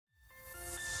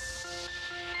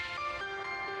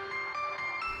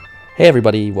Hey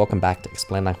everybody, welcome back to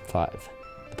Explain Life 5,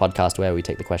 the podcast where we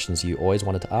take the questions you always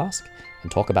wanted to ask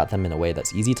and talk about them in a way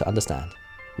that's easy to understand.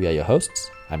 We are your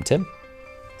hosts. I'm Tim.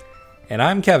 And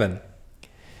I'm Kevin.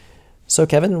 So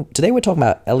Kevin, today we're talking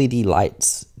about LED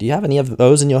lights. Do you have any of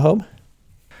those in your home?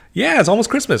 Yeah, it's almost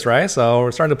Christmas, right? So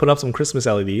we're starting to put up some Christmas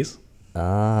LEDs.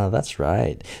 Ah, that's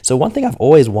right. So one thing I've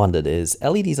always wondered is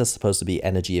LEDs are supposed to be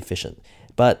energy efficient,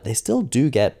 but they still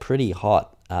do get pretty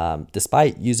hot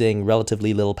despite using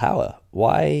relatively little power.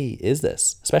 Why is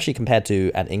this, especially compared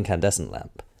to an incandescent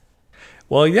lamp?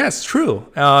 Well, yes, true.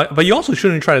 But you also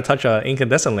shouldn't try to touch an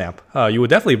incandescent lamp. You would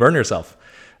definitely burn yourself.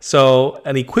 So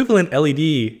an equivalent LED,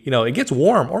 it gets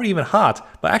warm or even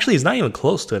hot, but actually it's not even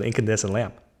close to an incandescent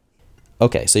lamp.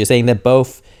 Okay, so you're saying they're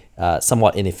both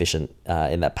somewhat inefficient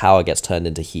in that power gets turned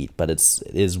into heat, but it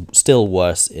is still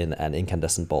worse in an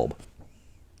incandescent bulb.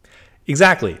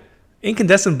 Exactly.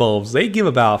 Incandescent bulbs, they give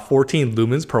about 14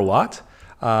 lumens per watt.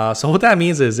 So what that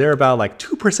means is they're about like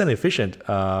 2% efficient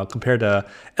compared to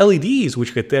LEDs,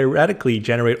 which could theoretically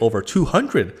generate over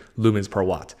 200 lumens per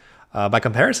watt. By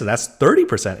comparison, that's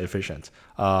 30% efficient.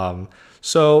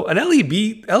 So an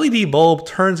LED bulb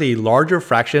turns a larger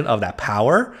fraction of that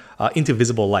power into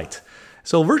visible light.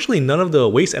 So virtually none of the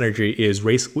waste energy is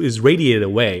radiated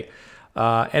away,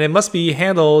 and it must be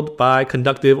handled by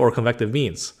conductive or convective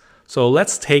means. So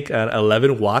let's take an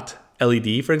 11 watt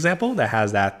LED, for example, that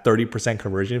has that 30%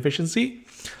 conversion efficiency.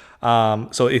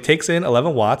 So it takes in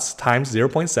 11 watts times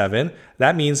 0.7.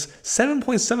 That means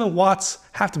 7.7 watts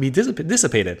have to be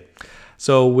dissipated.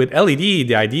 So with LED,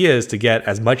 the idea is to get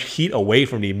as much heat away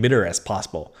from the emitter as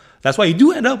possible. That's why you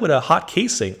do end up with a hot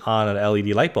casing on an LED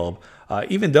light bulb,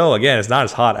 even though, again, it's not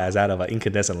as hot as that of an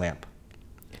incandescent lamp.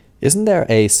 Isn't there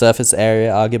a surface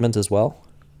area argument as well?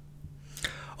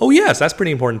 Oh yes, that's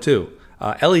pretty important too.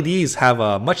 LEDs have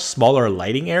a much smaller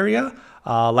lighting area,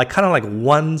 like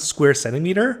 1 square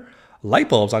centimeter. Light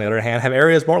bulbs, on the other hand, have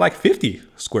areas more like 50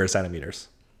 square centimeters.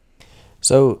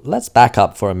 So let's back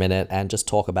up for a minute and just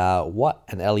talk about what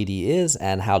an LED is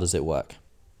and how does it work.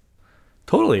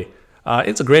 Totally.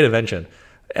 It's a great invention.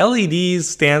 LEDs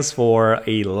stands for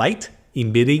a light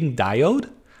emitting diode,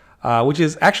 which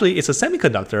is actually, it's a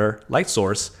semiconductor light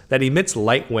source that emits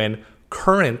light when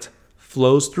current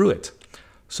flows through it.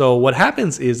 So what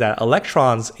happens is that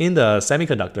electrons in the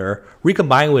semiconductor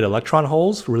recombine with electron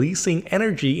holes, releasing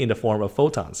energy in the form of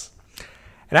photons.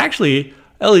 And actually,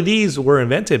 LEDs were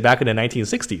invented back in the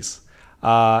 1960s.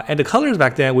 And the colors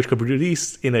back then, which could be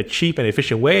produced in a cheap and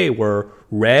efficient way, were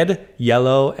red,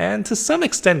 yellow, and to some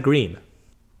extent green.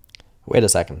 Wait a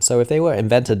second. So if they were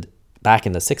invented back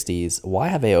in the 60s, why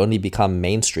have they only become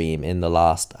mainstream in the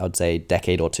last, I would say,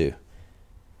 decade or two?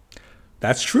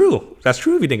 That's true. That's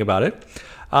true if you think about it.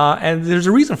 And there's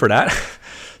a reason for that.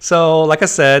 So like I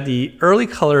said, the early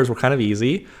colors were kind of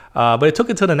easy, but it took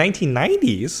until the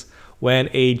 1990s when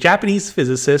a Japanese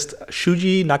physicist,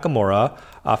 Shuji Nakamura,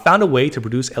 found a way to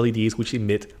produce LEDs which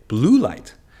emit blue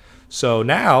light. So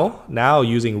now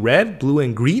using red, blue,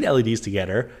 and green LEDs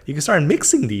together, you can start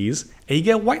mixing these and you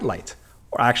get white light,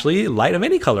 or actually light of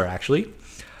any color actually.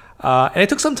 And it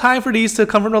took some time for these to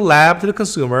come from the lab to the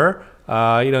consumer,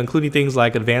 including things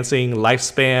like advancing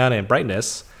lifespan and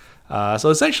brightness. So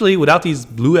essentially, without these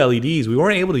blue LEDs, we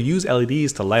weren't able to use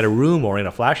LEDs to light a room or in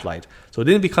a flashlight. So it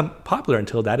didn't become popular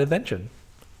until that invention.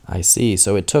 I see.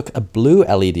 So it took a blue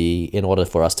LED in order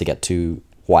for us to get to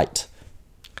white.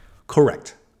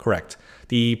 Correct.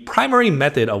 The primary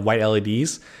method of white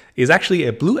LEDs is actually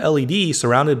a blue LED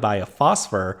surrounded by a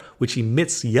phosphor, which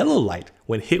emits yellow light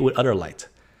when hit with other light.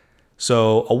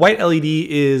 So a white LED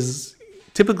is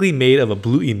typically made of a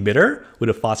blue emitter with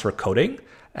a phosphor coating,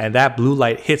 and that blue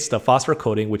light hits the phosphor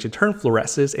coating, which in turn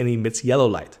fluoresces and emits yellow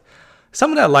light.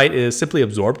 Some of that light is simply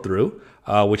absorbed through,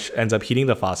 which ends up heating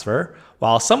the phosphor,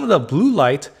 while some of the blue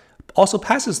light also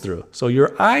passes through. So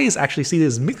your eyes actually see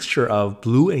this mixture of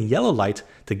blue and yellow light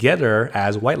together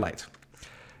as white light.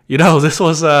 This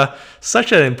was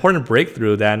such an important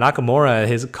breakthrough that Nakamura and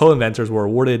his co-inventors were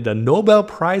awarded the Nobel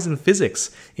Prize in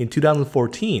Physics in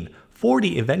 2014 for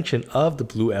the invention of the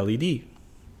blue LED.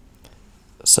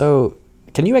 So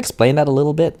can you explain that a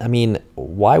little bit? I mean,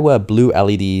 why were blue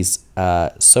LEDs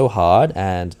so hard?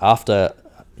 And after,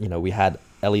 we had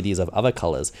LEDs of other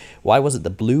colors, why was it the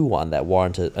blue one that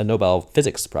warranted a Nobel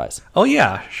Physics Prize? Oh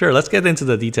yeah, sure. Let's get into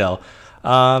the detail.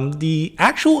 The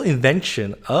actual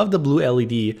invention of the blue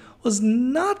LED was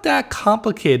not that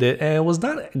complicated, and it was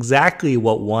not exactly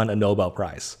what won a Nobel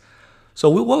Prize. So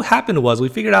what happened was we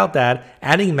figured out that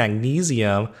adding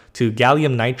magnesium to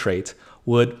gallium nitrate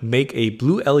would make a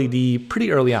blue LED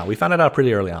pretty early on. We found it out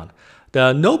pretty early on.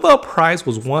 The Nobel Prize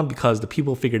was won because the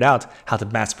people figured out how to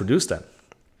mass produce them.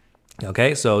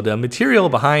 Okay, so the material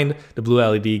behind the blue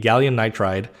LED, gallium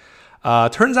nitride,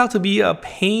 turns out to be a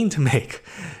pain to make.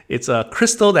 It's a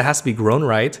crystal that has to be grown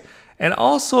right, and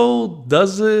also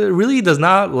really does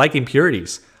not like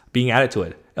impurities being added to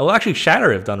it. It will actually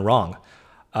shatter if done wrong.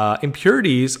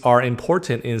 Impurities are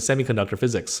important in semiconductor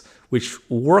physics, which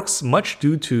works much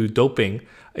due to doping.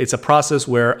 It's a process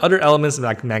where other elements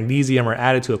like magnesium are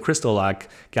added to a crystal like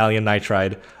gallium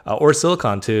nitride or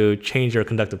silicon to change their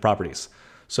conductive properties.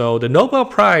 So the Nobel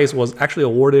Prize was actually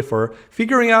awarded for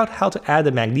figuring out how to add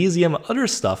the magnesium and other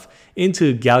stuff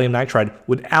into gallium nitride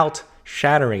without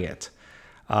shattering it.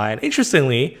 And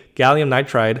interestingly, gallium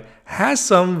nitride has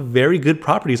some very good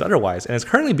properties otherwise, and is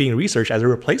currently being researched as a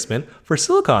replacement for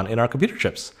silicon in our computer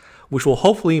chips, which will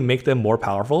hopefully make them more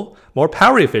powerful, more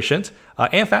power efficient,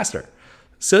 and faster.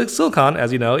 Silicon,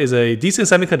 as you know, is a decent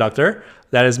semiconductor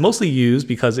that is mostly used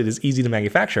because it is easy to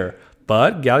manufacture.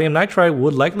 But gallium nitride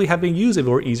would likely have been used if it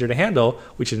were easier to handle,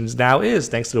 which it now is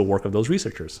thanks to the work of those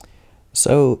researchers.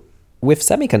 So with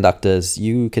semiconductors,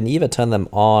 you can either turn them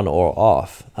on or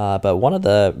off. But one of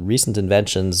the recent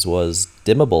inventions was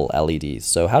dimmable LEDs.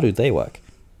 So how do they work?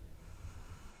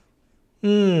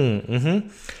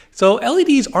 So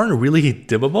LEDs aren't really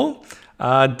dimmable.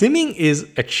 Dimming is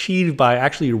achieved by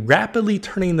actually rapidly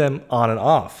turning them on and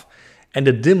off. And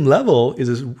the dim level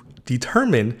is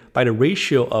determined by the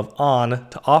ratio of on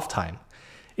to off time.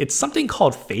 It's something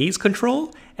called phase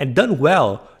control, and done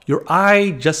well, your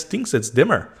eye just thinks it's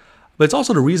dimmer. But it's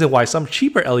also the reason why some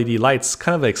cheaper LED lights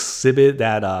kind of exhibit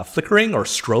that flickering or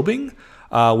strobing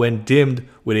when dimmed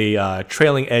with a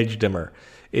trailing edge dimmer.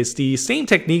 It's the same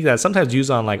technique that's sometimes used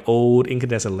on like old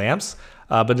incandescent lamps,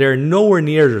 but they're nowhere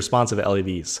near as responsive as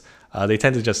LEDs. They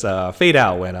tend to just fade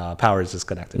out when power is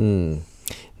disconnected.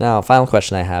 Now, final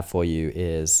question I have for you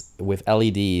is, with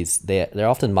LEDs, they're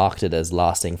often marketed as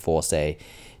lasting for, say,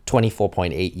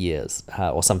 24.8 years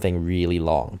or something really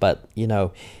long. But,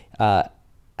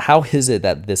 how is it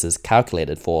that this is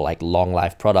calculated for like long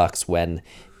life products when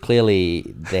clearly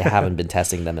they haven't been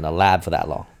testing them in a lab for that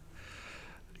long?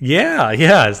 Yeah,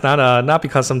 it's not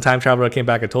because some time traveler came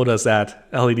back and told us that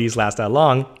LEDs last that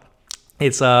long.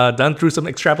 It's done through some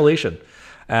extrapolation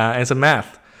and some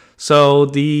math. So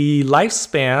the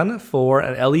lifespan for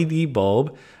an LED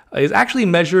bulb is actually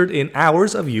measured in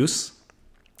hours of use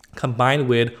combined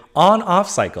with on-off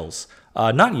cycles,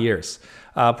 not years.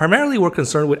 Primarily, we're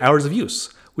concerned with hours of use,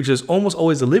 which is almost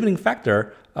always the limiting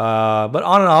factor, but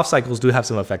on and off cycles do have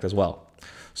some effect as well.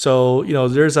 So,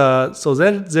 there's a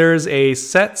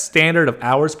set standard of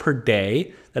hours per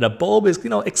day that a bulb is,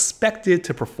 expected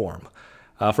to perform.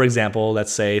 For example,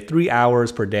 let's say 3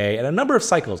 hours per day and a number of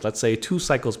cycles, let's say 2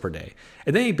 cycles per day.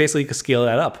 And then you basically can scale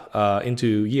that up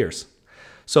into years.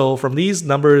 So from these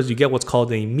numbers, you get what's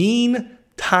called a mean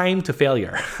time to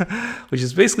failure, which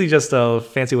is basically just a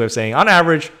fancy way of saying, on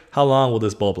average, how long will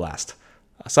this bulb last?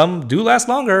 Some do last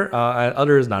longer, and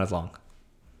others not as long.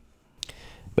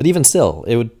 But even still,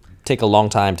 it would take a long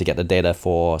time to get the data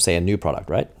for, say, a new product,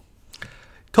 right?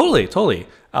 Totally.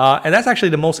 And that's actually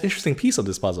the most interesting piece of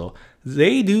this puzzle.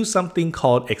 They do something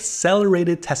called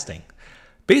accelerated testing.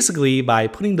 Basically, by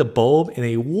putting the bulb in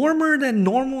a warmer than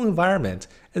normal environment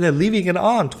and then leaving it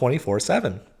on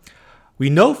 24/7. We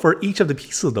know for each of the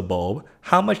pieces of the bulb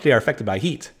how much they are affected by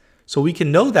heat. So we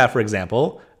can know that, for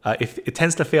example, if it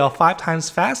tends to fail 5 times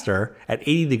faster at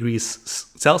 80 degrees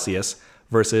Celsius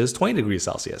versus 20 degrees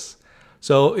Celsius.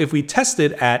 So if we test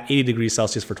it at 80 degrees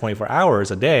Celsius for 24 hours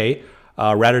a day,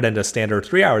 rather than the standard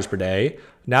 3 hours per day,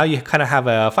 now you kind of have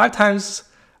a 5 times,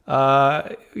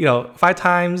 8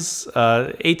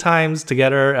 times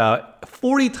together,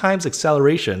 40 times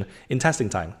acceleration in testing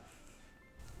time.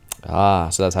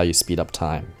 So that's how you speed up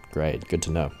time. Great, good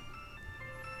to know.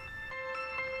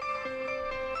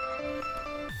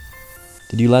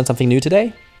 Did you learn something new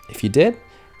today? If you did,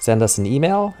 send us an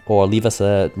email or leave us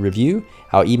a review.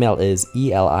 Our email is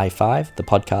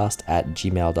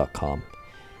eli5thepodcast@gmail.com.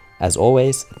 As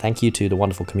always, thank you to the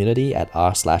wonderful community at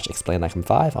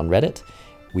r/explainlikeam5 on Reddit.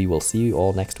 We will see you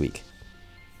all next week.